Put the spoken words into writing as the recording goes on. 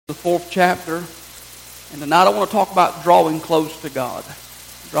The 4th chapter. And tonight I want to talk about drawing close to God.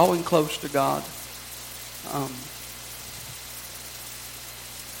 Drawing close to God.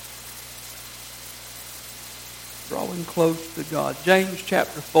 Drawing close to God. James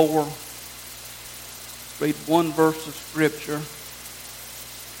chapter 4. Read one verse of Scripture.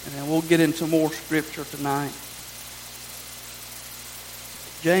 And then we'll get into more Scripture tonight.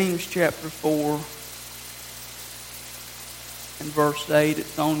 James chapter 4 and verse 8.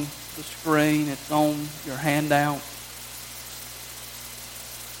 It's on the screen. It's on your handout.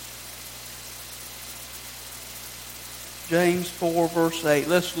 James 4 verse 8.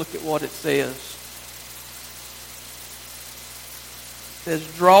 Let's look at what it says. It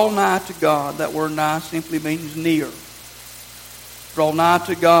says, draw nigh to God. That word nigh simply means near. Draw nigh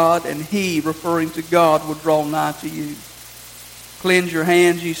to God, and He, referring to God, will draw nigh to you. Cleanse your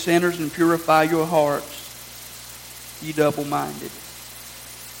hands, ye sinners, and purify your hearts, ye double-minded.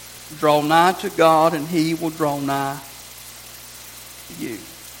 Draw nigh to God, and He will draw nigh to you.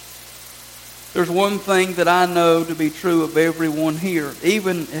 There's one thing that I know to be true of everyone here.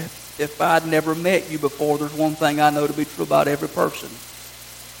 Even if I'd never met you before, there's one thing I know to be true about every person.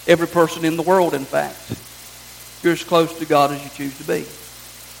 Every person in the world, in fact. You're as close to God as you choose to be.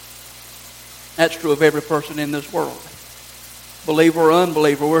 That's true of every person in this world. Believer or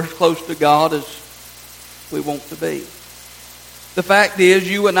unbeliever, we're as close to God as we want to be. The fact is,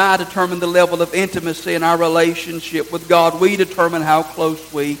 you and I determine the level of intimacy in our relationship with God. We determine how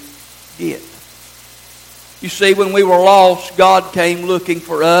close we get. You see, when we were lost, God came looking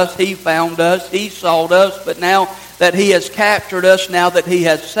for us. He found us. He sought us. But now that He has captured us, now that He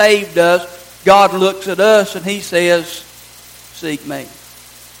has saved us, God looks at us and He says, seek me.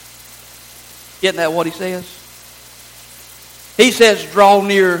 Isn't that what He says? He says, draw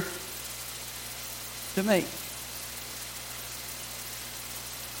near to me.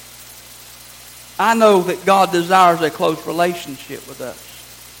 I know that God desires a close relationship with us.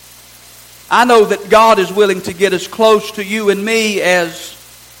 I know that God is willing to get as close to you and me as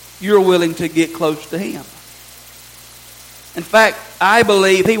you're willing to get close to Him. In fact, I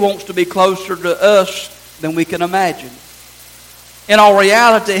believe He wants to be closer to us than we can imagine. In all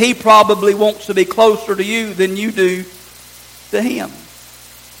reality, He probably wants to be closer to you than you do to Him.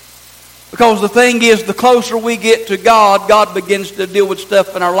 Because the thing is, the closer we get to God, God begins to deal with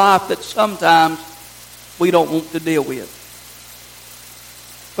stuff in our life that sometimes we don't want to deal with.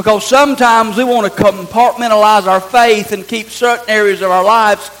 Because sometimes we want to compartmentalize our faith and keep certain areas of our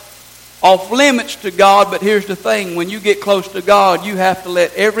lives off limits to God. But here's the thing. When you get close to God, you have to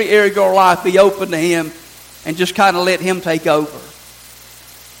let every area of your life be open to Him and just kind of let Him take over.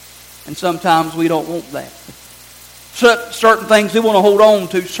 And sometimes we don't want that. Certain things we want to hold on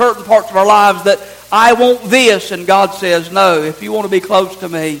to. Certain parts of our lives that I want this. And God says, no, if you want to be close to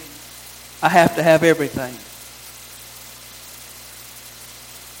me, I have to have everything.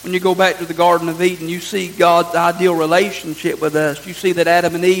 When you go back to the Garden of Eden, you see God's ideal relationship with us. You see that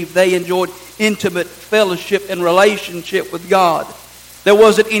Adam and Eve, they enjoyed intimate fellowship and relationship with God. There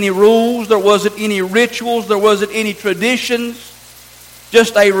wasn't any rules. There wasn't any rituals. There wasn't any traditions.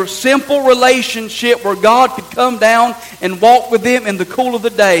 Just a simple relationship where God could come down and walk with them in the cool of the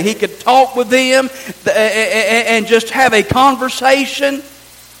day. He could talk with them and just have a conversation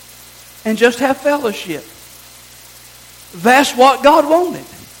and just have fellowship. That's what God wanted.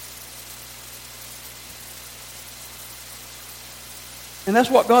 And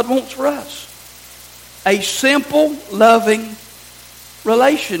that's what God wants for us. A simple, loving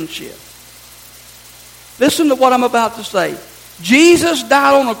relationship. Listen to what I'm about to say. Jesus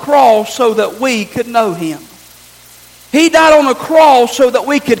died on a cross so that we could know Him. He died on a cross so that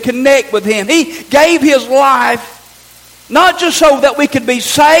we could connect with Him. He gave His life not just so that we could be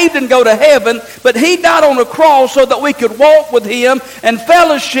saved and go to heaven, but He died on a cross so that we could walk with Him and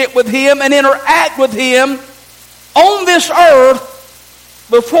fellowship with Him and interact with Him on this earth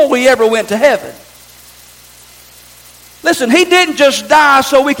before we ever went to heaven. Listen, He didn't just die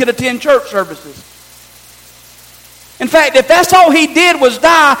so we could attend church services. In fact, if that's all He did was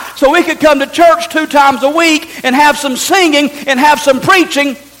die so we could come to church 2 times a week and have some singing and have some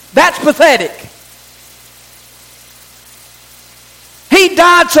preaching, that's pathetic. He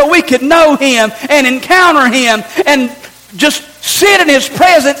died so we could know Him and encounter Him and just sit in His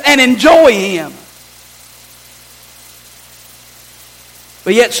presence and enjoy Him.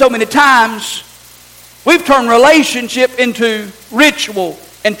 But yet so many times we've turned relationship into ritual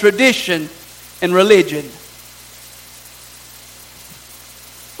and tradition and religion.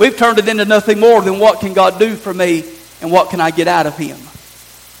 We've turned it into nothing more than what can God do for me and what can I get out of Him.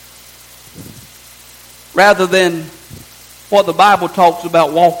 Rather than what the Bible talks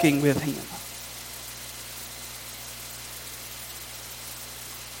about walking with Him.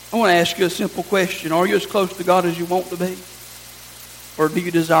 I want to ask you a simple question. Are you as close to God as you want to be? Or do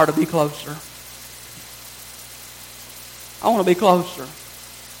you desire to be closer? I want to be closer.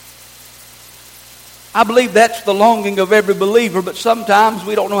 I believe that's the longing of every believer, but sometimes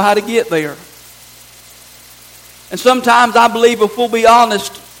we don't know how to get there. And sometimes I believe, if we'll be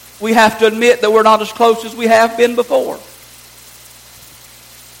honest, we have to admit that we're not as close as we have been before.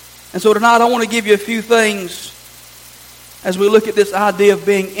 And so tonight I want to give you a few things as we look at this idea of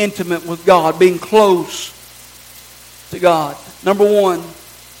being intimate with God, being close to God. Number one,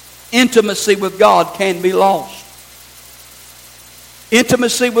 intimacy with God can be lost.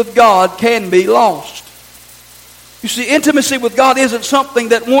 Intimacy with God can be lost. You see, intimacy with God isn't something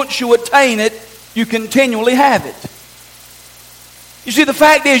that once you attain it, you continually have it. You see, the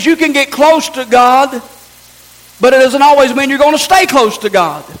fact is, you can get close to God, but it doesn't always mean you're going to stay close to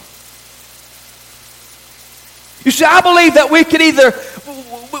God. You see, I believe that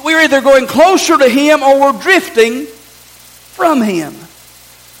we're either going closer to Him or we're drifting from Him.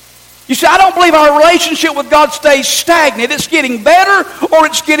 You see, I don't believe our relationship with God stays stagnant. It's getting better or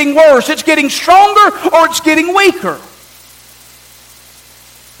it's getting worse. It's getting stronger or it's getting weaker.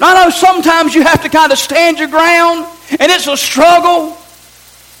 Now, I know sometimes you have to kind of stand your ground and it's a struggle.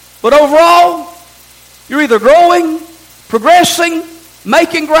 But overall, you're either growing, progressing,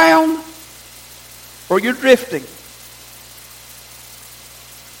 making ground, or you're drifting.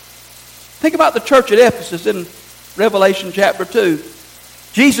 Think about the church at Ephesus in Revelation chapter 2.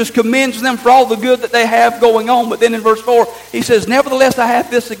 Jesus commends them for all the good that they have going on. But then in verse 4, He says, "Nevertheless, I have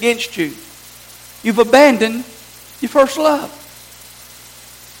this against you. You've abandoned your first love."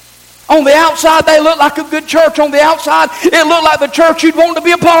 On the outside, they look like a good church. On the outside, it looked like the church you'd want to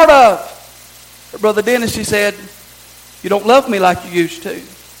be a part of. But Brother Dennis, he said, "You don't love me like you used to."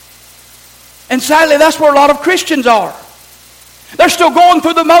 And sadly, that's where a lot of Christians are. They're still going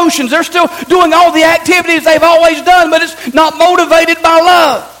through the motions. They're still doing all the activities they've always done, but it's not motivated by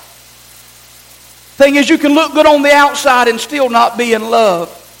love. Thing is, you can look good on the outside and still not be in love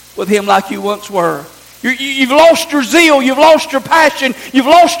with Him like you once were. You've lost your zeal. You've lost your passion. You've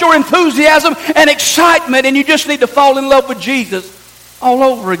lost your enthusiasm and excitement, and you just need to fall in love with Jesus all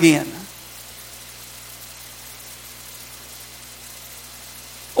over again.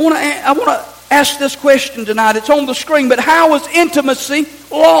 I want to ask this question tonight. It's on the screen, but how is intimacy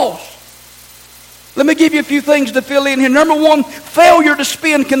lost? Let me give you a few things to fill in here. Number one, failure to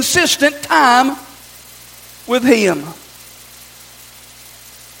spend consistent time with Him.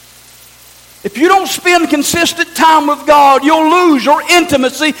 If you don't spend consistent time with God, you'll lose your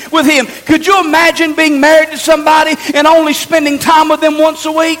intimacy with Him. Could you imagine being married to somebody and only spending time with them once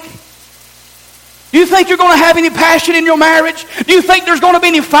a week? Do you think you're going to have any passion in your marriage? Do you think there's going to be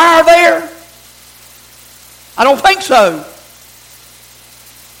any fire there? I don't think so.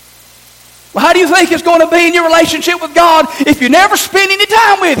 Well, how do you think it's going to be in your relationship with God if you never spend any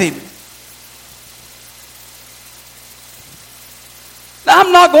time with Him? Now,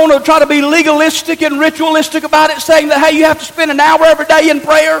 I'm not going to try to be legalistic and ritualistic about it, saying that, hey, you have to spend an hour every day in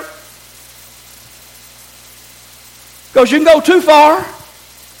prayer. Because you can go too far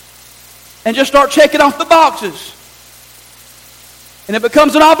and just start checking off the boxes. And it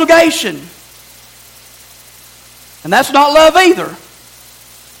becomes an obligation. And that's not love either.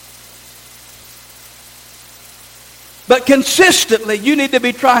 But consistently, you need to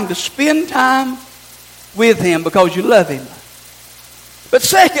be trying to spend time with Him because you love Him. But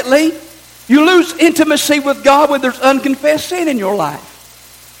secondly, you lose intimacy with God when there's unconfessed sin in your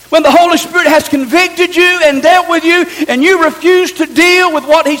life. When the Holy Spirit has convicted you and dealt with you, and you refuse to deal with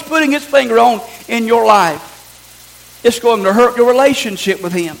what He's putting His finger on in your life, it's going to hurt your relationship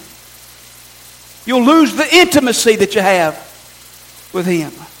with Him. You'll lose the intimacy that you have with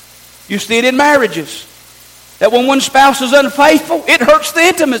Him. You see it in marriages. That when one spouse is unfaithful, it hurts the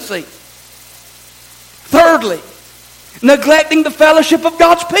intimacy. Thirdly, neglecting the fellowship of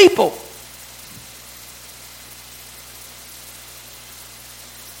God's people.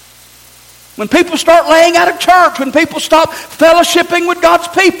 When people start laying out of church, when people stop fellowshipping with God's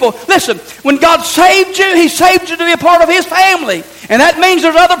people. Listen, when God saved you, He saved you to be a part of His family. And that means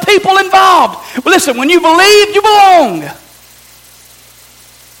there's other people involved. But listen, when you believe, you belong.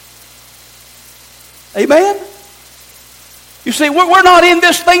 Amen? You see, we're not in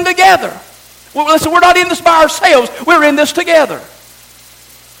this thing together. Listen, we're not in this by ourselves. We're in this together.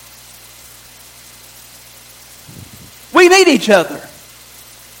 We need each other.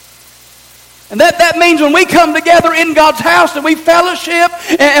 And that means when we come together in God's house and we fellowship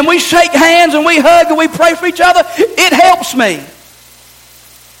and we shake hands and we hug and we pray for each other, it helps me.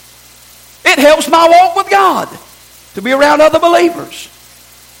 It helps my walk with God to be around other believers.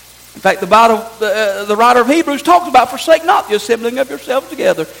 In fact, the writer of Hebrews talks about, forsake not the assembling of yourselves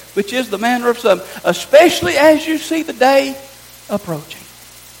together, which is the manner of some, especially as you see the day approaching.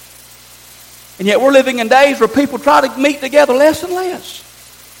 And yet we're living in days where people try to meet together less and less.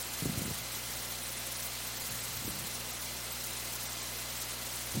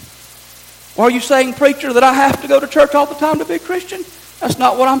 Or are you saying, preacher, that I have to go to church all the time to be a Christian? That's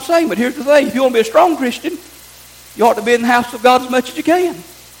not what I'm saying, but here's the thing. If you want to be a strong Christian, you ought to be in the house of God as much as you can.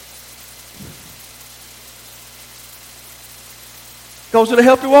 Because it'll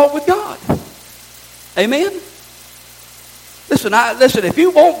help you walk with God. Amen? Listen, if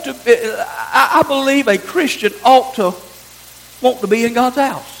you want to, I believe a Christian ought to want to be in God's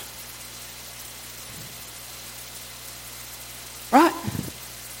house. Right?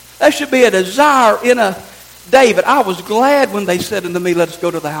 That should be a desire in a David. I was glad when they said unto me, let us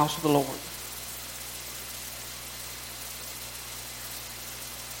go to the house of the Lord.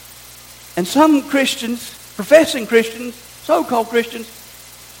 And some Christians, professing Christians, so-called Christians,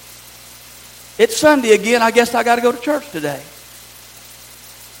 it's Sunday again, I guess I got to go to church today.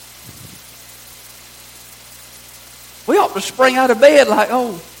 We ought to spring out of bed like,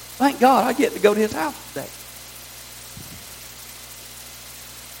 oh, thank God I get to go to His house today.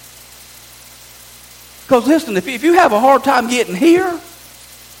 Because listen, if you have a hard time getting here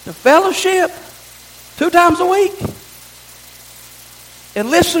to fellowship 2 times a week and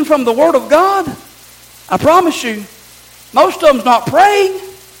listen from the Word of God, I promise you, most of them's not praying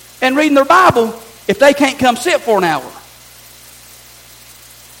and reading their Bible if they can't come sit for an hour.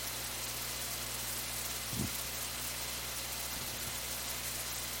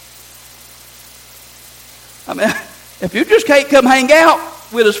 I mean, if you just can't come hang out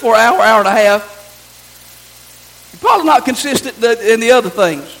with us for an hour, hour and a half, you're probably not consistent in the other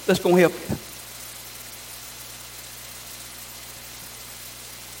things that's going to help you.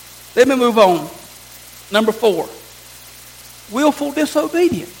 Let me move on. Number 4, willful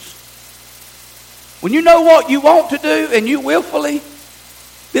disobedience. When you know what you want to do and you willfully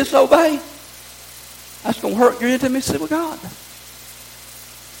disobey, that's going to hurt your intimacy with God.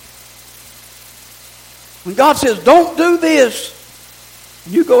 When God says, don't do this,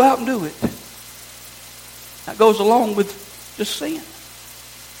 and you go out and do it, that goes along with just sin.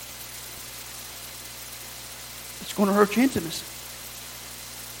 It's going to hurt your intimacy.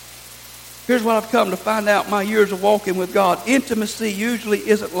 Here's what I've come to find out in my years of walking with God. Intimacy usually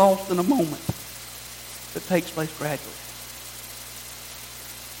isn't lost in a moment. It takes place gradually.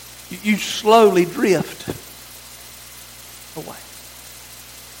 You slowly drift away.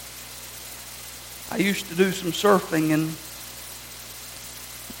 I used to do some surfing in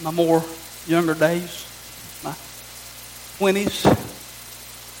my more younger days, my 20s.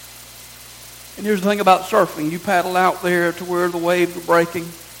 And here's the thing about surfing. You paddle out there to where the waves are breaking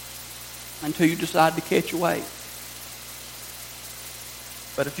until you decide to catch a wave.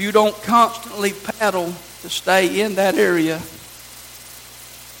 But if you don't constantly paddle to stay in that area,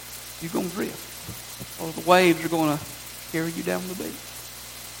 you're going to drift. Or the waves are going to carry you down the beach.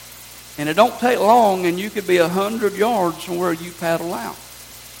 And it don't take long, and you could be 100 yards from where you paddle out.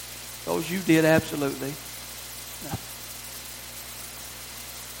 Because you did absolutely nothing.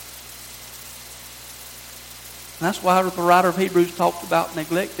 And that's why the writer of Hebrews talked about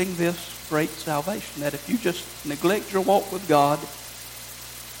neglecting this great salvation. That if you just neglect your walk with God,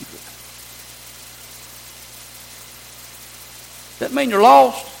 you drift. Doesn't mean you're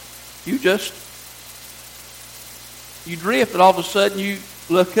lost. You drift, and all of a sudden you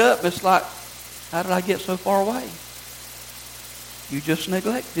look up, and it's like, how did I get so far away? You just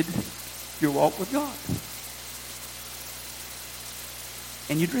neglected your walk with God.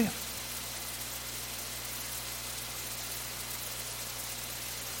 And you drift.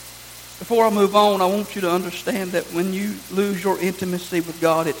 Before I move on, I want you to understand that when you lose your intimacy with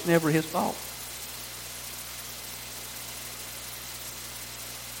God, it's never His fault.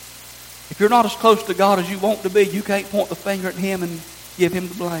 If you're not as close to God as you want to be, you can't point the finger at Him and give Him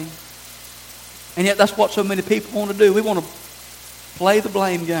the blame. And yet that's what so many people want to do. We want to play the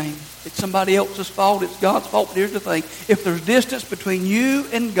blame game. It's somebody else's fault. It's God's fault. But here's the thing. If there's distance between you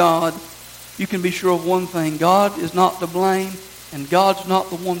and God, you can be sure of one thing. God is not to blame, and God's not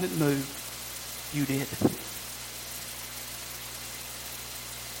the one that moved. You did.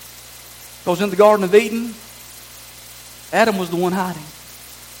 Because in the Garden of Eden, Adam was the one hiding.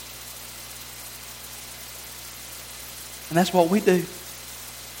 And that's what we do.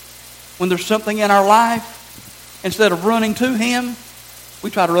 When there's something in our life, instead of running to Him, We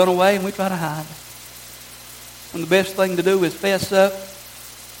try to run away and we try to hide. When the best thing to do is fess up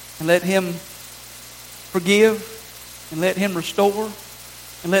and let Him forgive and let Him restore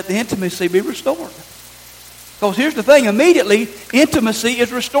and let the intimacy be restored. Because here's the thing, immediately intimacy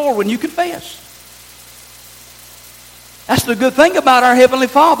is restored when you confess. That's the good thing about our Heavenly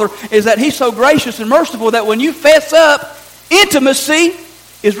Father, is that He's so gracious and merciful that when you fess up, intimacy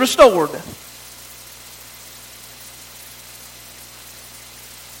is restored.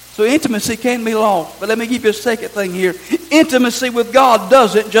 So intimacy can be lost. But let me give you a second thing here. Intimacy with God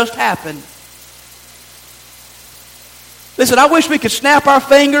doesn't just happen. Listen, I wish we could snap our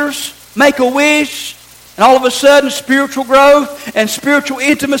fingers, make a wish, and all of a sudden spiritual growth and spiritual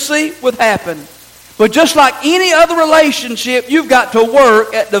intimacy would happen. But just like any other relationship, you've got to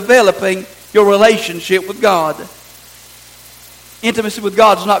work at developing your relationship with God. Intimacy with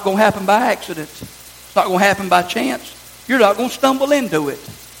God is not going to happen by accident. It's not going to happen by chance. You're not going to stumble into it.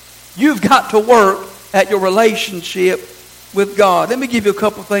 You've got to work at your relationship with God. Let me give you a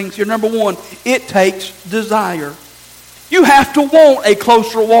couple things here. Number one, it takes desire. You have to want a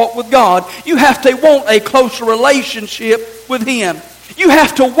closer walk with God. You have to want a closer relationship with Him. You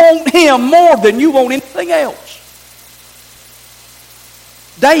have to want Him more than you want anything else.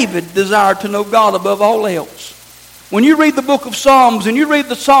 David desired to know God above all else. When you read the book of Psalms and you read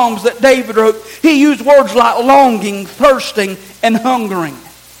the Psalms that David wrote, he used words like longing, thirsting, and hungering.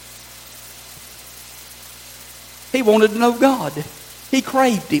 He wanted to know God. He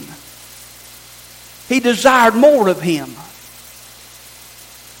craved Him. He desired more of Him.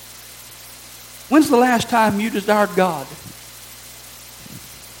 When's the last time you desired God?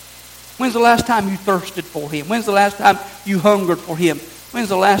 When's the last time you thirsted for Him? When's the last time you hungered for Him? When's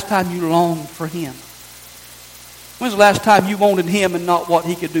the last time you longed for Him? When's the last time you wanted Him and not what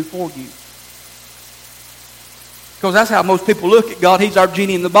He could do for you? Because that's how most people look at God. He's our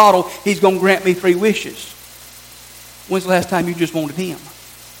genie in the bottle. He's going to grant me 3 wishes. When's the last time you just wanted Him?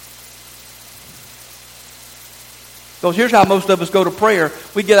 Because here's how most of us go to prayer.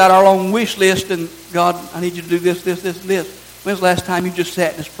 We get out our own wish list and, God, I need you to do this, this, this, and this. When's the last time you just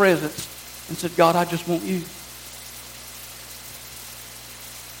sat in His presence and said, God, I just want You?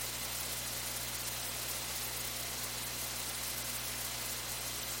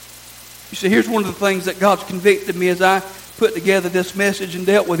 You see, here's one of the things that God's convicted me as I put together this message and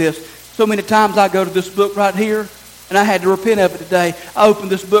dealt with this. So many times I go to this book right here, and I had to repent of it today. I opened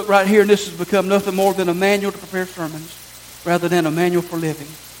this book right here, and this has become nothing more than a manual to prepare sermons rather than a manual for living.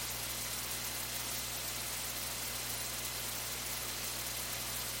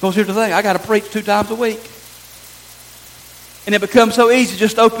 Because here's the thing, I got to preach 2 times a week. And it becomes so easy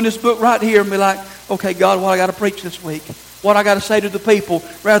just to open this book right here and be like, okay, God, what I got to preach this week? What I got to say to the people,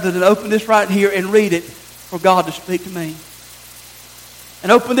 rather than open this right here and read it for God to speak to me.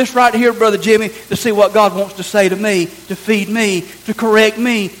 And open this right here, Brother Jimmy, to see what God wants to say to me, to feed me, to correct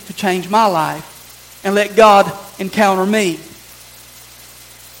me, to change my life. And let God encounter me.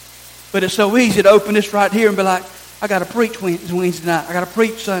 But it's so easy to open this right here and be like, I got to preach Wednesday night. I got to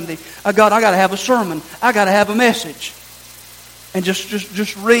preach Sunday. God, I got to have a sermon. I got to have a message. And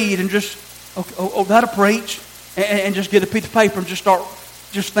just read and just, that'll preach. And just get a piece of paper and just start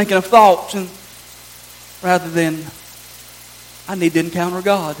just thinking of thoughts. And rather than, I need to encounter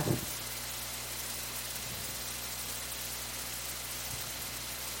God.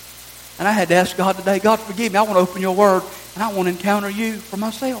 And I had to ask God today, God, forgive me. I want to open Your Word and I want to encounter You for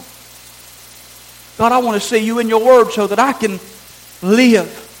myself. God, I want to see You in Your Word so that I can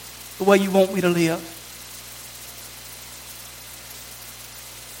live the way You want me to live.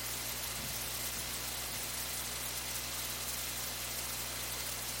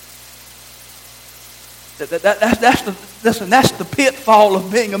 That's the pitfall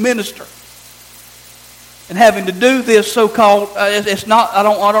of being a minister. And having to do this so-called, it's not, I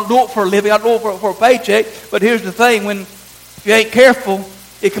don't do it for a living, I do it for a paycheck. But here's the thing, if you ain't careful,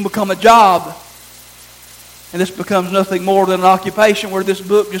 it can become a job. And this becomes nothing more than an occupation where this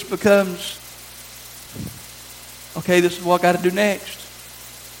book just becomes, okay, this is what I got to do next.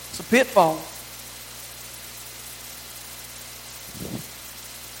 It's a pitfall.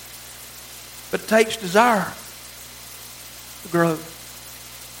 But it takes desire to grow.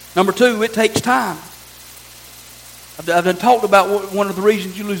 Number 2, it takes time. I've done talked about one of the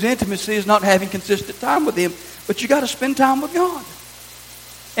reasons you lose intimacy is not having consistent time with Him. But you got to spend time with God.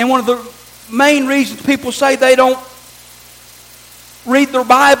 And one of the main reasons people say they don't read their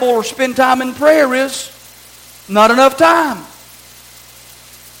Bible or spend time in prayer is not enough time.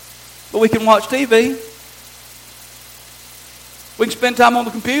 But we can watch TV. We can spend time on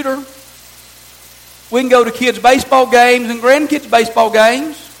the computer. We can go to kids' baseball games and grandkids' baseball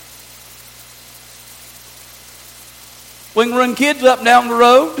games. We can run kids up and down the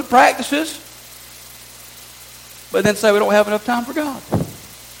road to practices, but then say we don't have enough time for God.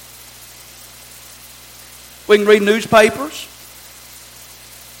 We can read newspapers,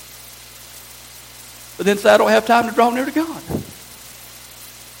 but then say I don't have time to draw near to God.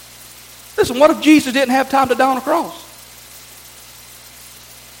 Listen, what if Jesus didn't have time to die on a cross?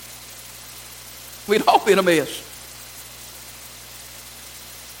 We'd all be in a mess.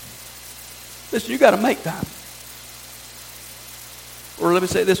 Listen, you got to make time. Or let me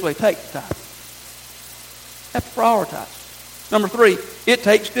say it this way, take the time. Have to prioritize. Number 3, it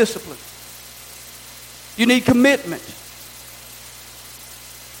takes discipline. You need commitment.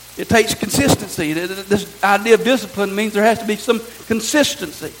 It takes consistency. This idea of discipline means there has to be some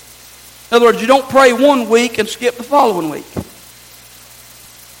consistency. In other words, you don't pray one week and skip the following week.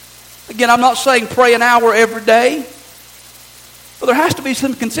 Again, I'm not saying pray an hour every day, but there has to be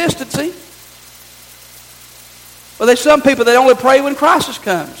some consistency. Well, there's some people that only pray when crisis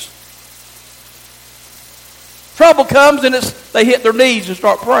comes. Trouble comes and they hit their knees and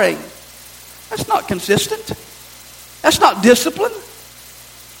start praying. That's not consistent. That's not discipline.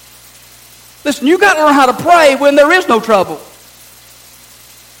 Listen, you got to learn how to pray when there is no trouble.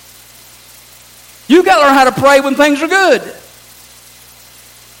 You got to learn how to pray when things are good.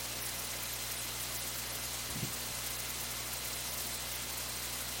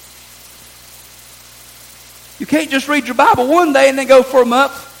 You can't just read your Bible one day and then go for a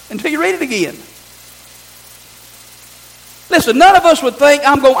month until you read it again. Listen, none of us would think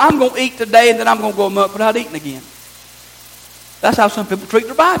I'm going to eat today and then I'm going to go a month without eating again. That's how some people treat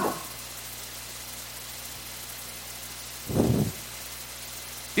their Bible.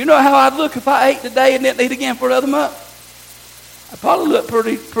 You know how I'd look if I ate today and didn't eat again for another month? I'd probably look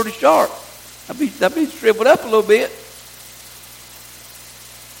pretty sharp. I'd be shriveled up a little bit.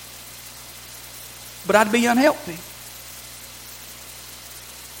 But I'd be unhealthy.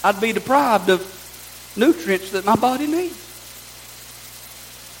 I'd be deprived of nutrients that my body needs.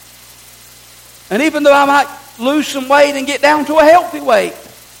 And even though I might lose some weight and get down to a healthy weight,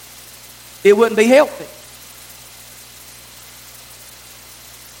 it wouldn't be healthy.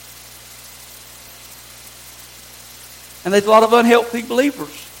 And there's a lot of unhealthy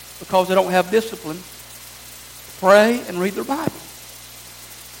believers because they don't have discipline to pray and read their Bible.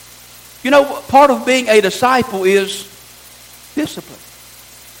 You know, part of being a disciple is discipline.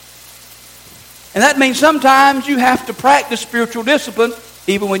 And that means sometimes you have to practice spiritual discipline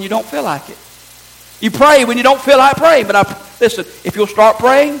even when you don't feel like it. You pray when you don't feel like praying. But listen, if you'll start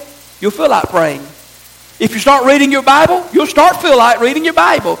praying, you'll feel like praying. If you start reading your Bible, you'll start feel like reading your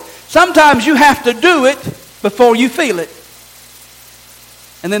Bible. Sometimes you have to do it before you feel it.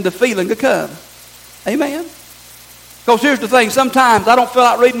 And then the feeling will come. Amen? Because here's the thing, sometimes I don't feel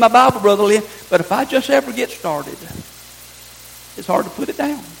like reading my Bible, Brother Lynn, but if I just ever get started, it's hard to put it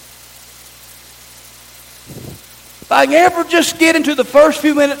down. If I can ever just get into the first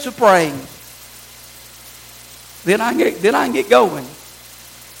few minutes of praying, then I can get going.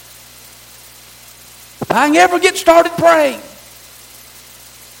 If I can ever get started praying,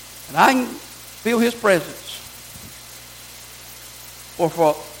 and I can feel His presence, or if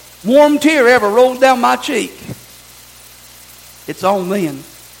a warm tear ever rolls down my cheek, it's on then.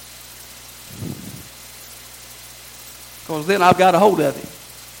 Because then I've got a hold of Him.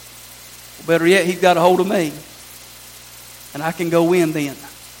 Or better yet, He's got a hold of me. And I can go in then.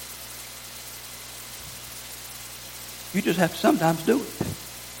 You just have to sometimes do it.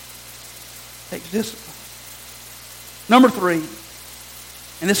 It takes discipline. Number 3,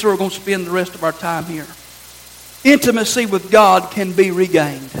 and this is where we're going to spend the rest of our time here. Intimacy with God can be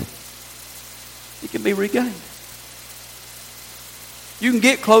regained. It can be regained. You can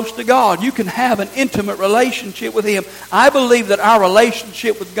get close to God. You can have an intimate relationship with Him. I believe that our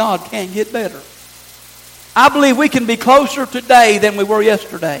relationship with God can get better. I believe we can be closer today than we were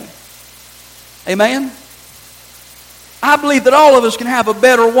yesterday. Amen? I believe that all of us can have a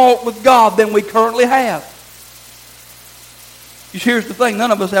better walk with God than we currently have. Here's the thing,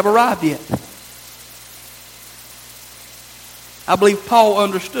 none of us have arrived yet. I believe Paul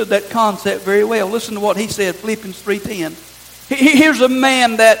understood that concept very well. Listen to what he said, Philippians 3:10. Here's a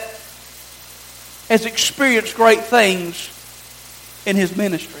man that has experienced great things in his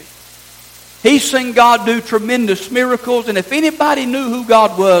ministry. He's seen God do tremendous miracles, and if anybody knew who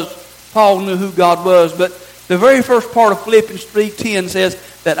God was, Paul knew who God was. But the very first part of Philippians 3:10 says,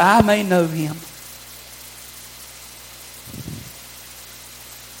 that I may know Him.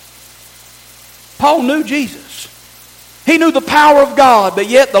 Paul knew Jesus. He knew the power of God, but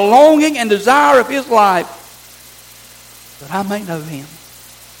yet the longing and desire of his life, that I may know him.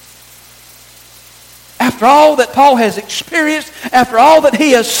 After all that Paul has experienced, after all that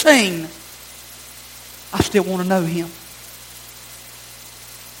he has seen, I still want to know him.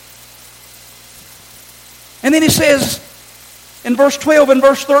 And then he says in verse 12 and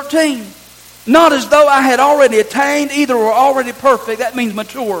verse 13, not as though I had already attained, either were already perfect, that means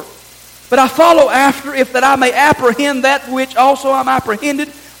mature. But I follow after, if that I may apprehend that which also I'm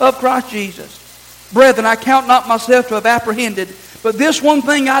apprehended of Christ Jesus. Brethren, I count not myself to have apprehended, but this one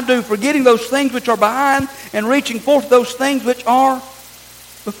thing I do, forgetting those things which are behind, and reaching forth those things which are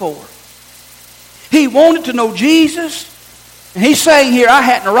before. He wanted to know Jesus, and he's saying here, I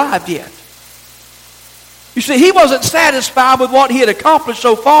hadn't arrived yet. You see, he wasn't satisfied with what he had accomplished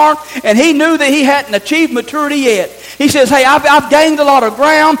so far, and he knew that he hadn't achieved maturity yet. He says, hey, I've gained a lot of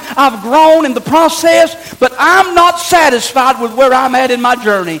ground, I've grown in the process, but I'm not satisfied with where I'm at in my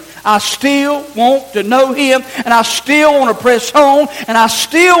journey. I still want to know him, and I still want to press on, and I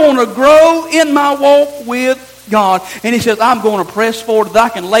still want to grow in my walk with God. And he says, I'm going to press forward that I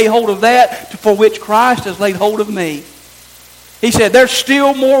can lay hold of that for which Christ has laid hold of me. He said, there's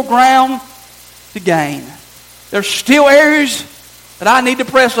still more ground to gain. There's still areas that I need to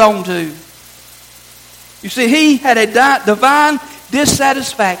press on to. You see, he had a divine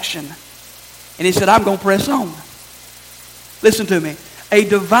dissatisfaction. And he said, I'm going to press on. Listen to me. A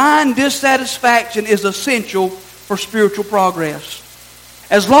divine dissatisfaction is essential for spiritual progress.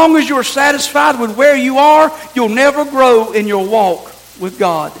 As long as you're satisfied with where you are, you'll never grow in your walk with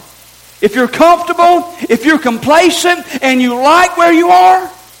God. If you're comfortable, if you're complacent, and you like where you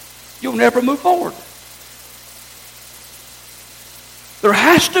are, you'll never move forward. There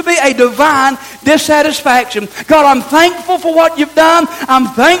has to be a divine dissatisfaction. God, I'm thankful for what you've done. I'm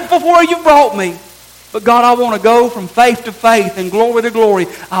thankful for where you've brought me. But God, I want to go from faith to faith and glory to glory.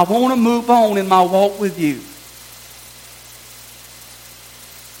 I want to move on in my walk with you.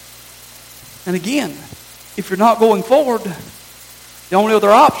 And again, if you're not going forward, the only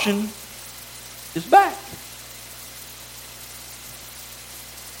other option is back.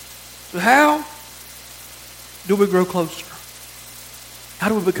 So how do we grow closer? How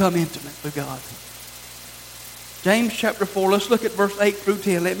do we become intimate with God? James chapter 4, let's look at verse 8 through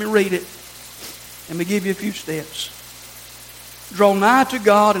 10. Let me read it. Let me give you a few steps. Draw nigh to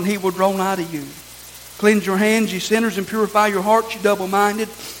God, and he will draw nigh to you. Cleanse your hands, ye sinners, and purify your hearts, ye double-minded.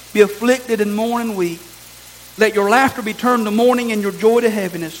 Be afflicted and mourn and weep. Let your laughter be turned to mourning, and your joy to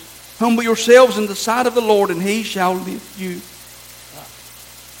heaviness. Humble yourselves in the sight of the Lord, and he shall lift you up.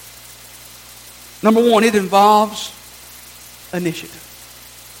 Number one, it involves initiative.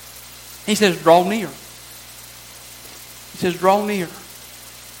 He says, draw near. He says, draw near.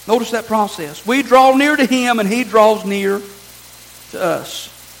 Notice that process. We draw near to him, and he draws near to us.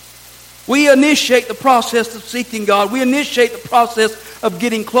 We initiate the process of seeking God. We initiate the process of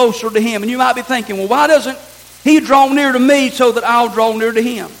getting closer to him. And you might be thinking, well, why doesn't he draw near to me so that I'll draw near to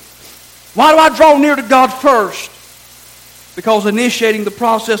him? Why do I draw near to God first? Because initiating the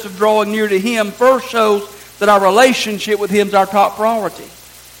process of drawing near to him first shows that our relationship with him is our top priority.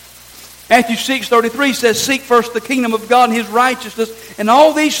 Matthew 6:33 says, seek first the kingdom of God and his righteousness, and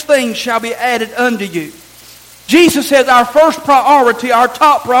all these things shall be added unto you. Jesus says our first priority, our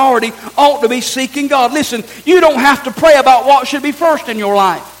top priority, ought to be seeking God. Listen, you don't have to pray about what should be first in your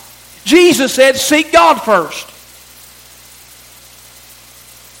life. Jesus said, seek God first.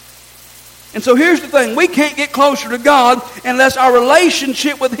 And so here's the thing. We can't get closer to God unless our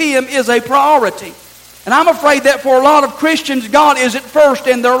relationship with him is a priority. And I'm afraid that for a lot of Christians, God isn't first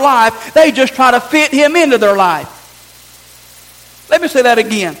in their life. They just try to fit him into their life. Let me say that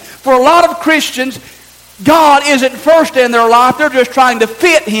again. For a lot of Christians, God isn't first in their life. They're just trying to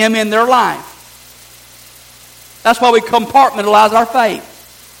fit him in their life. That's why we compartmentalize our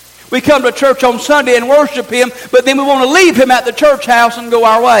faith. We come to church on Sunday and worship him, but then we want to leave him at the church house and go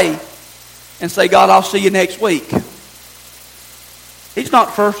our way and say, God, I'll see you next week. He's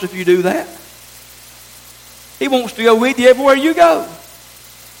not first if you do that. He wants to go with you everywhere you go.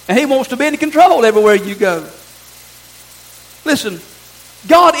 And he wants to be in control everywhere you go. Listen,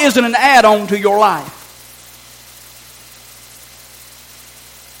 God isn't an add-on to your life.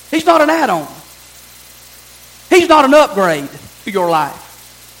 He's not an add-on. He's not an upgrade to your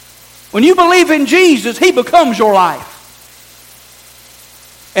life. When you believe in Jesus, he becomes your life.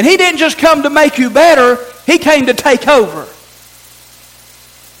 And he didn't just come to make you better, he came to take over.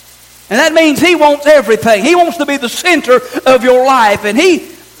 And that means he wants everything. He wants to be the center of your life. And he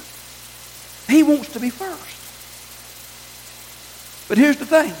wants to be first. But here's the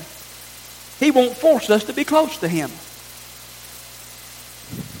thing. He won't force us to be close to him.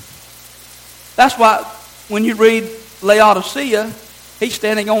 That's why when you read Laodicea, he's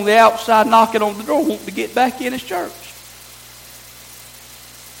standing on the outside knocking on the door wanting to get back in his church.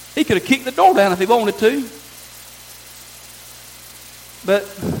 He could have kicked the door down if he wanted to. But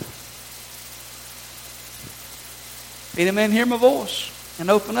if any man hear my voice and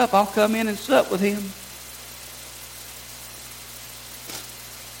open up, I'll come in and sup with him.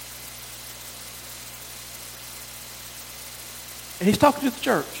 And he's talking to the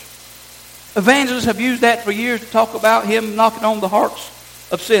church. Evangelists have used that for years to talk about him knocking on the hearts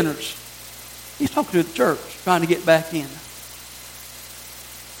of sinners. He's talking to the church, trying to get back in.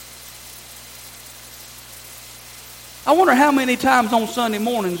 I wonder how many times on Sunday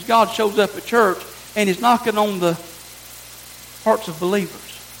mornings God shows up at church and He's knocking on the hearts of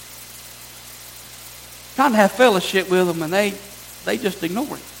believers. Trying to have fellowship with them, and they just ignore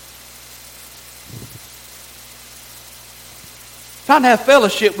Him. Trying to have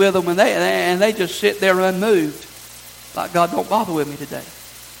fellowship with them, and they just sit there unmoved. Like, God, don't bother with me today.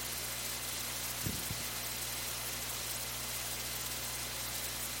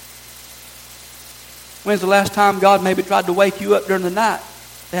 When's the last time God maybe tried to wake you up during the night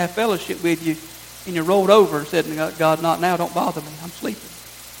to have fellowship with you, and you rolled over and said, God, not now, don't bother me, I'm sleeping.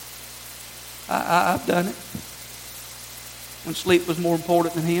 I've done it. When sleep was more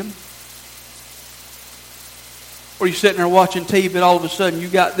important than Him. Or you're sitting there watching TV and all of a sudden you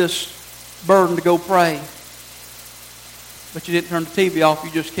got this burden to go pray. But you didn't turn the TV off, you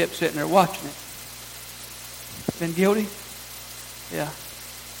just kept sitting there watching it. Been guilty? Yeah.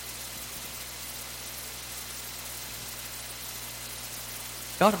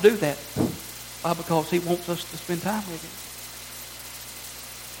 God will do that. Why? Because He wants us to spend time with Him.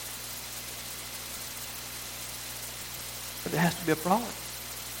 But it has to be a priority.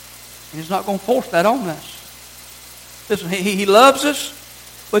 And He's not going to force that on us. Listen, He loves us,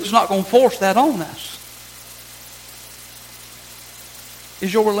 but He's not going to force that on us.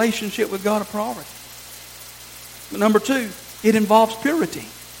 Is your relationship with God a priority? But number two, it involves purity.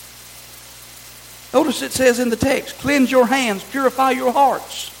 Notice it says in the text, cleanse your hands, purify your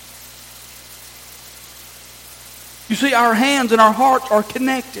hearts. You see, our hands and our hearts are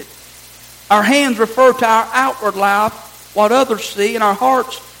connected. Our hands refer to our outward life, what others see, and our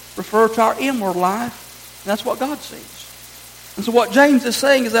hearts refer to our inward life. And that's what God sees. And so what James is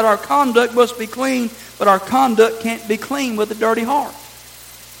saying is that our conduct must be clean, but our conduct can't be clean with a dirty heart.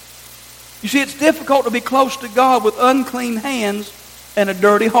 You see, it's difficult to be close to God with unclean hands and a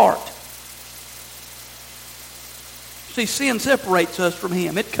dirty heart. See, sin separates us from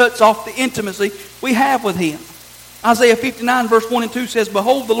Him. It cuts off the intimacy we have with Him. Isaiah 59 verse 1 and 2 says,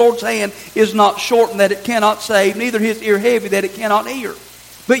 Behold, the Lord's hand is not shortened that it cannot save, neither His ear heavy that it cannot hear.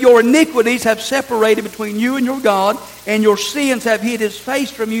 But your iniquities have separated between you and your God, and your sins have hid His face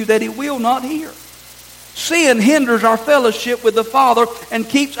from you that He will not hear. Sin hinders our fellowship with the Father and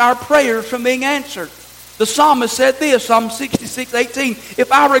keeps our prayers from being answered. The psalmist said this, Psalm 66:18,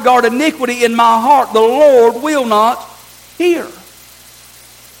 If I regard iniquity in my heart, the Lord will not hear.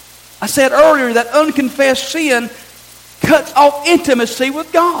 I said earlier that unconfessed sin cuts off intimacy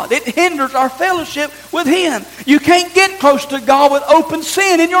with God. It hinders our fellowship with Him. You can't get close to God with open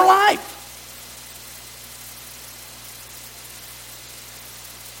sin in your life.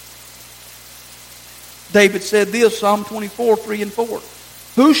 David said this, Psalm 24, 3 and 4.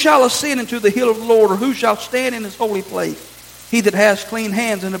 Who shall ascend into the hill of the Lord, or who shall stand in His holy place? He that has clean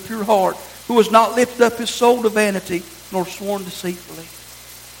hands and a pure heart, who has not lifted up his soul to vanity, nor sworn deceitfully.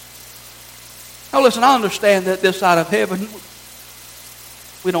 Now listen, I understand that this side of heaven,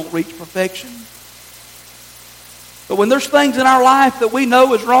 we don't reach perfection. But when there's things in our life that we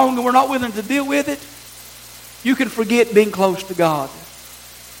know is wrong and we're not willing to deal with it, you can forget being close to God.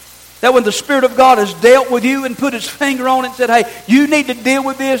 That when the Spirit of God has dealt with you and put His finger on it and said, hey, you need to deal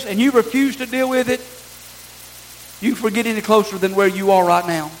with this, and you refuse to deal with it, you can forget any closer than where you are right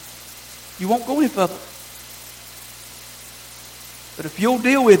now. You won't go any further. But if you'll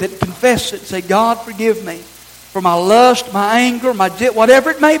deal with it, confess it, and say, God, forgive me for my lust, my anger, my whatever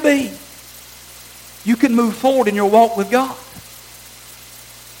it may be, you can move forward in your walk with God.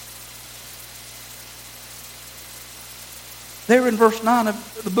 There in verse 9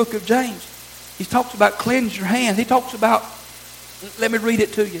 of the book of James, he talks about cleanse your hands. He talks about, let me read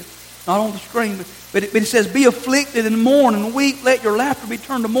it to you, not on the screen, but it says, be afflicted and mourn and weep, let your laughter be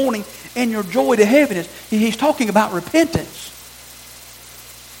turned to mourning and your joy to heaviness. He's talking about repentance.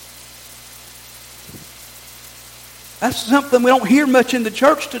 That's something we don't hear much in the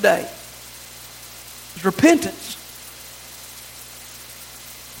church today. It's repentance.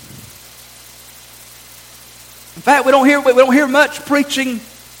 In fact, we don't hear much preaching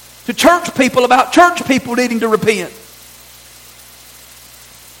to church people about church people needing to repent.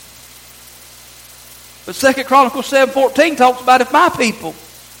 But 2 Chronicles 7:14 talks about if my people,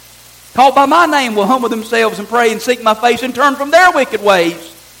 called by my name, will humble themselves and pray and seek my face and turn from their wicked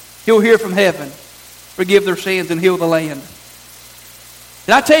ways, He'll hear from heaven, forgive their sins, and heal the land.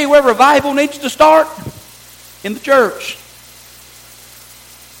 Did I tell you where revival needs to start? In the church.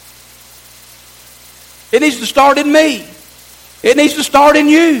 It needs to start in me. It needs to start in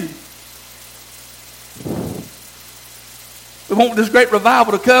you. We want this great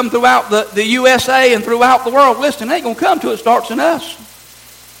revival to come throughout the USA and throughout the world. Listen, it ain't going to come till it starts in us.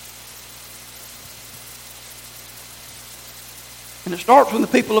 And it starts when the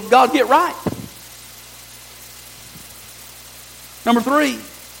people of God get right. Number 3,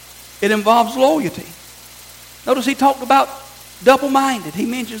 it involves loyalty. Notice he talked about double-minded. He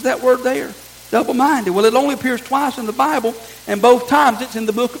mentions that word there, double-minded. Well, it only appears twice in the Bible, and both times it's in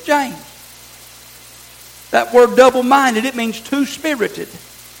the book of James. That word double-minded, it means two-spirited.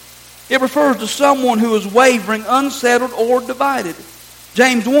 It refers to someone who is wavering, unsettled, or divided.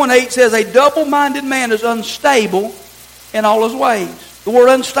 James 1:8 says, a double-minded man is unstable in all his ways. The word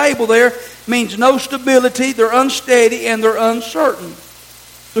unstable there means no stability, they're unsteady, and they're uncertain.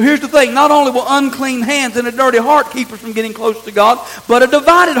 So here's the thing, not only will unclean hands and a dirty heart keep us from getting close to God, but a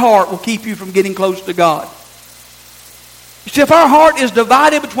divided heart will keep you from getting close to God. You see, if our heart is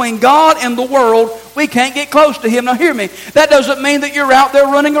divided between God and the world, we can't get close to Him. Now hear me, that doesn't mean that you're out there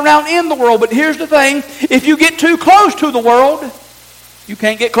running around in the world, but here's the thing, if you get too close to the world, you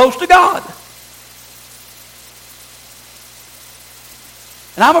can't get close to God.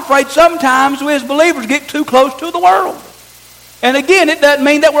 And I'm afraid sometimes we as believers get too close to the world. And again, it doesn't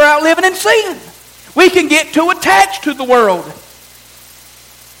mean that we're out living in sin. We can get too attached to the world.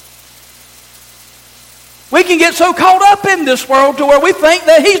 We can get so caught up in this world to where we think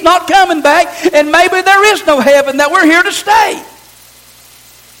that He's not coming back and maybe there is no heaven, that we're here to stay.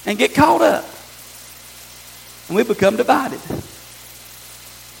 And get caught up. And we become divided.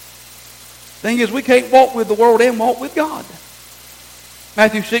 Thing is, we can't walk with the world and walk with God.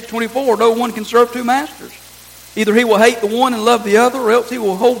 Matthew 6:24, no one can serve two masters. Either he will hate the one and love the other, or else he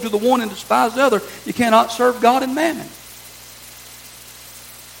will hold to the one and despise the other. You cannot serve God and mammon.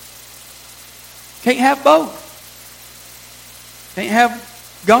 Can't have both. Can't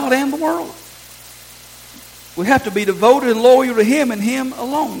have God and the world. We have to be devoted and loyal to Him and Him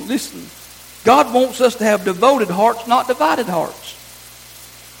alone. Listen, God wants us to have devoted hearts, not divided hearts.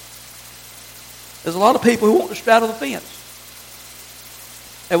 There's a lot of people who want to straddle the fence.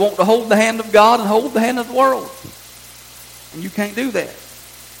 They want to hold the hand of God and hold the hand of the world. And you can't do that.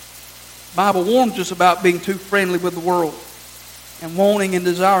 The Bible warns us about being too friendly with the world and wanting and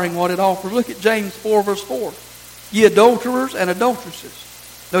desiring what it offers. Look at James 4, verse 4. Ye adulterers and adulteresses,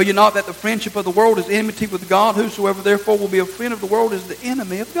 know ye not that the friendship of the world is enmity with God? Whosoever therefore will be a friend of the world is the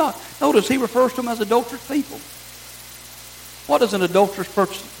enemy of God. Notice he refers to them as adulterous people. What does an adulterous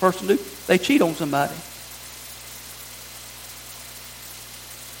person do? They cheat on somebody.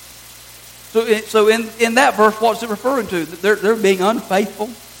 So in that verse, what's it referring to? That they're being unfaithful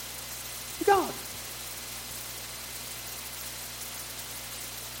to God.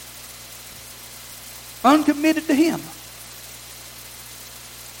 Uncommitted to Him.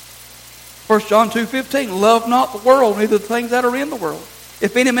 1 John 2:15, love not the world, neither the things that are in the world.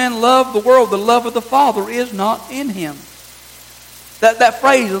 If any man love the world, the love of the Father is not in him. That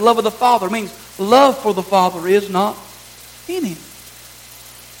phrase, the love of the Father, means love for the Father is not in him.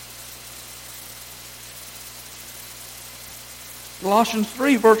 Colossians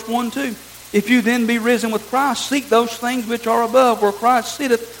 3, verse 1-2. If you then be risen with Christ, seek those things which are above, where Christ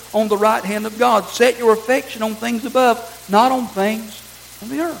sitteth on the right hand of God. Set your affection on things above, not on things on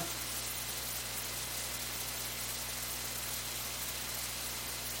the earth.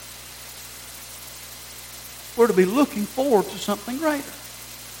 We're to be looking forward to something greater.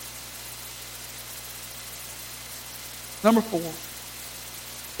 Number 4,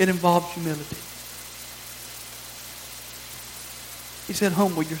 it involves humility. He said,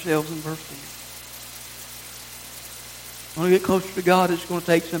 humble yourselves in verse 10. When we get closer to God, it's going to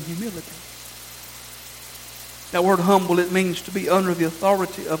take some humility. That word humble, it means to be under the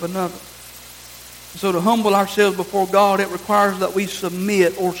authority of another. So to humble ourselves before God, it requires that we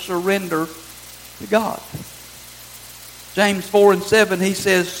submit or surrender to God. James 4:7, he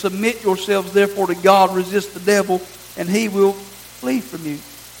says, submit yourselves therefore to God, resist the devil, and he will flee from you.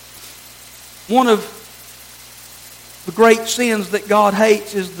 One of the great sins that God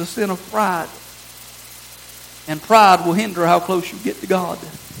hates is the sin of pride. And pride will hinder how close you get to God.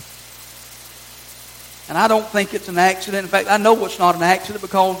 And I don't think it's an accident. In fact, I know it's not an accident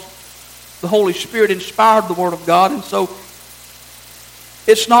because The Holy Spirit inspired the Word of God, and so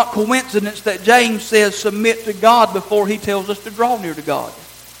it's not coincidence that James says submit to God before he tells us to draw near to God.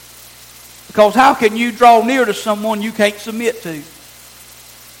 Because how can you draw near to someone you can't submit to?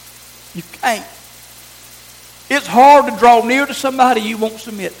 You can't. It's hard to draw near to somebody you won't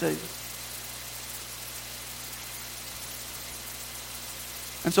submit to.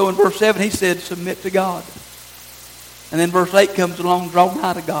 And so in verse 7 he said, submit to God. And then verse 8 comes along, draw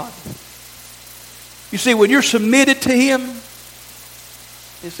nigh to God. You see, when you're submitted to Him,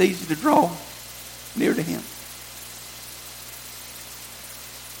 it's easy to draw near to Him.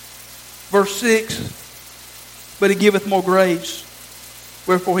 Verse 6, but He giveth more grace.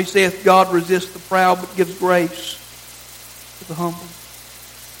 Wherefore He saith, God resists the proud, but gives grace to the humble.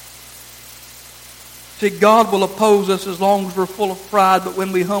 See, God will oppose us as long as we're full of pride, but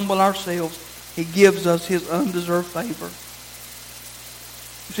when we humble ourselves, He gives us His undeserved favor.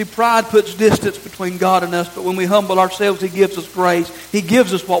 You see, pride puts distance between God and us, but when we humble ourselves, He gives us grace. He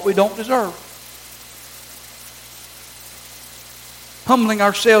gives us what we don't deserve. Humbling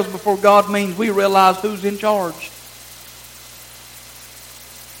ourselves before God means we realize who's in charge.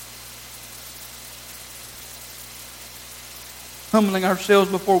 Humbling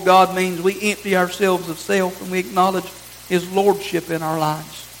ourselves before God means we empty ourselves of self and we acknowledge His lordship in our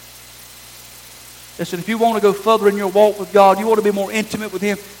lives. Listen, if you want to go further in your walk with God, you want to be more intimate with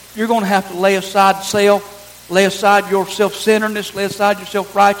Him, you're going to have to lay aside self, lay aside your self-centeredness, lay aside your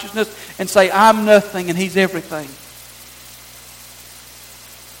self-righteousness, and say, I'm nothing and He's everything.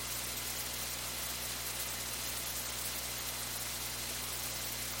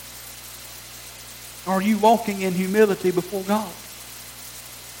 Are you walking in humility before God?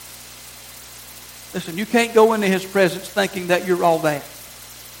 Listen, you can't go into His presence thinking that you're all that.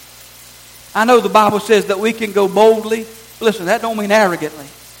 I know the Bible says that we can go boldly. Listen, that don't mean arrogantly.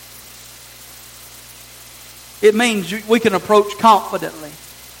 It means we can approach confidently,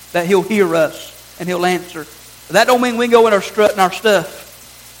 that He'll hear us and He'll answer. That don't mean we can go in our strutting our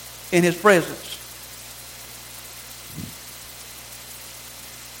stuff in His presence.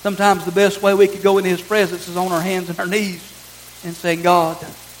 Sometimes the best way we could go into His presence is on our hands and our knees and saying, God,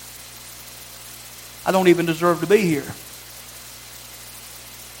 I don't even deserve to be here.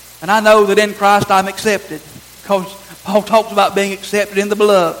 And I know that in Christ I'm accepted. Because Paul talks about being accepted in the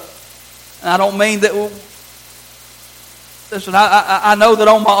beloved. And I don't mean that... Listen, I know that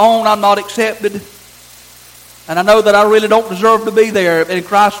on my own I'm not accepted. And I know that I really don't deserve to be there. And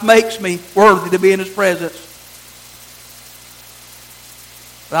Christ makes me worthy to be in His presence.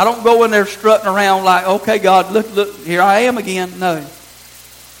 But I don't go in there strutting around like, okay, God, look, here I am again. No.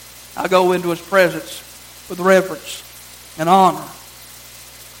 I go into His presence with reverence and honor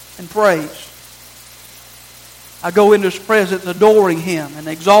and praise. I go into His presence adoring Him and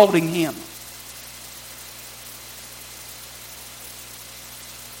exalting Him.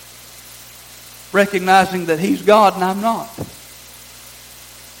 Recognizing that He's God and I'm not.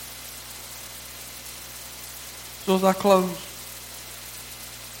 So as I close,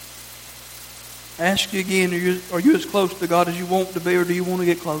 I ask you again, are you as close to God as you want to be, or do you want to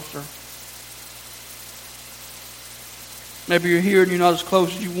get closer? Maybe you're here and you're not as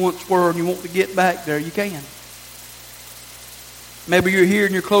close as you once were and you want to get back there. You can. Maybe you're here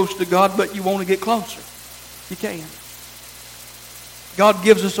and you're close to God, but you want to get closer. You can. God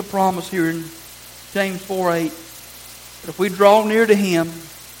gives us a promise here in James 4:8 that if we draw near to Him,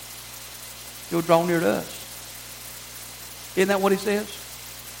 He'll draw near to us. Isn't that what He says?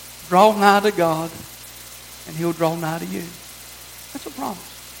 Draw nigh to God, and He'll draw nigh to you. That's a promise.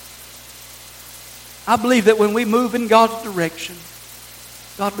 I believe that when we move in God's direction,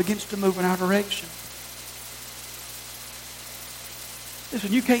 God begins to move in our direction.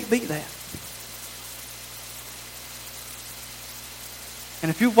 Listen, you can't beat that. And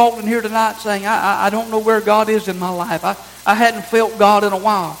if you walked in here tonight saying, I don't know where God is in my life. I hadn't felt God in a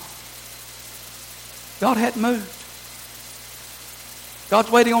while. God hadn't moved. God's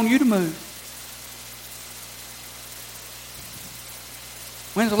waiting on you to move.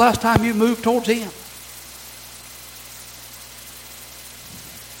 When's the last time you moved towards Him?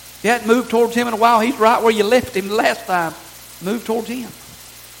 If you hadn't moved towards Him in a while, He's right where you left Him the last time. Move towards Him.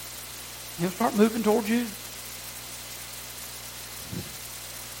 He'll start moving towards you.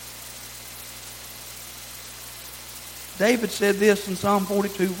 David said this in Psalm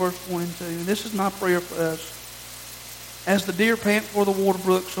 42, verse 1 and 2. And this is my prayer for us. As the deer pants for the water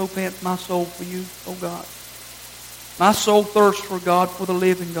brook, so pants my soul for you, O God. My soul thirsts for God, for the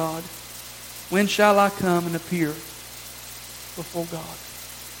living God. When shall I come and appear before God?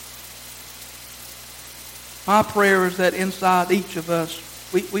 My prayer is that inside each of us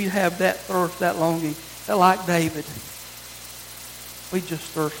we have that thirst, that longing, that like David, we just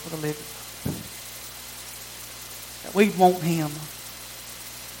thirst for the living God. That we want Him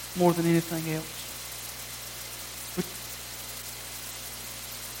more than anything else.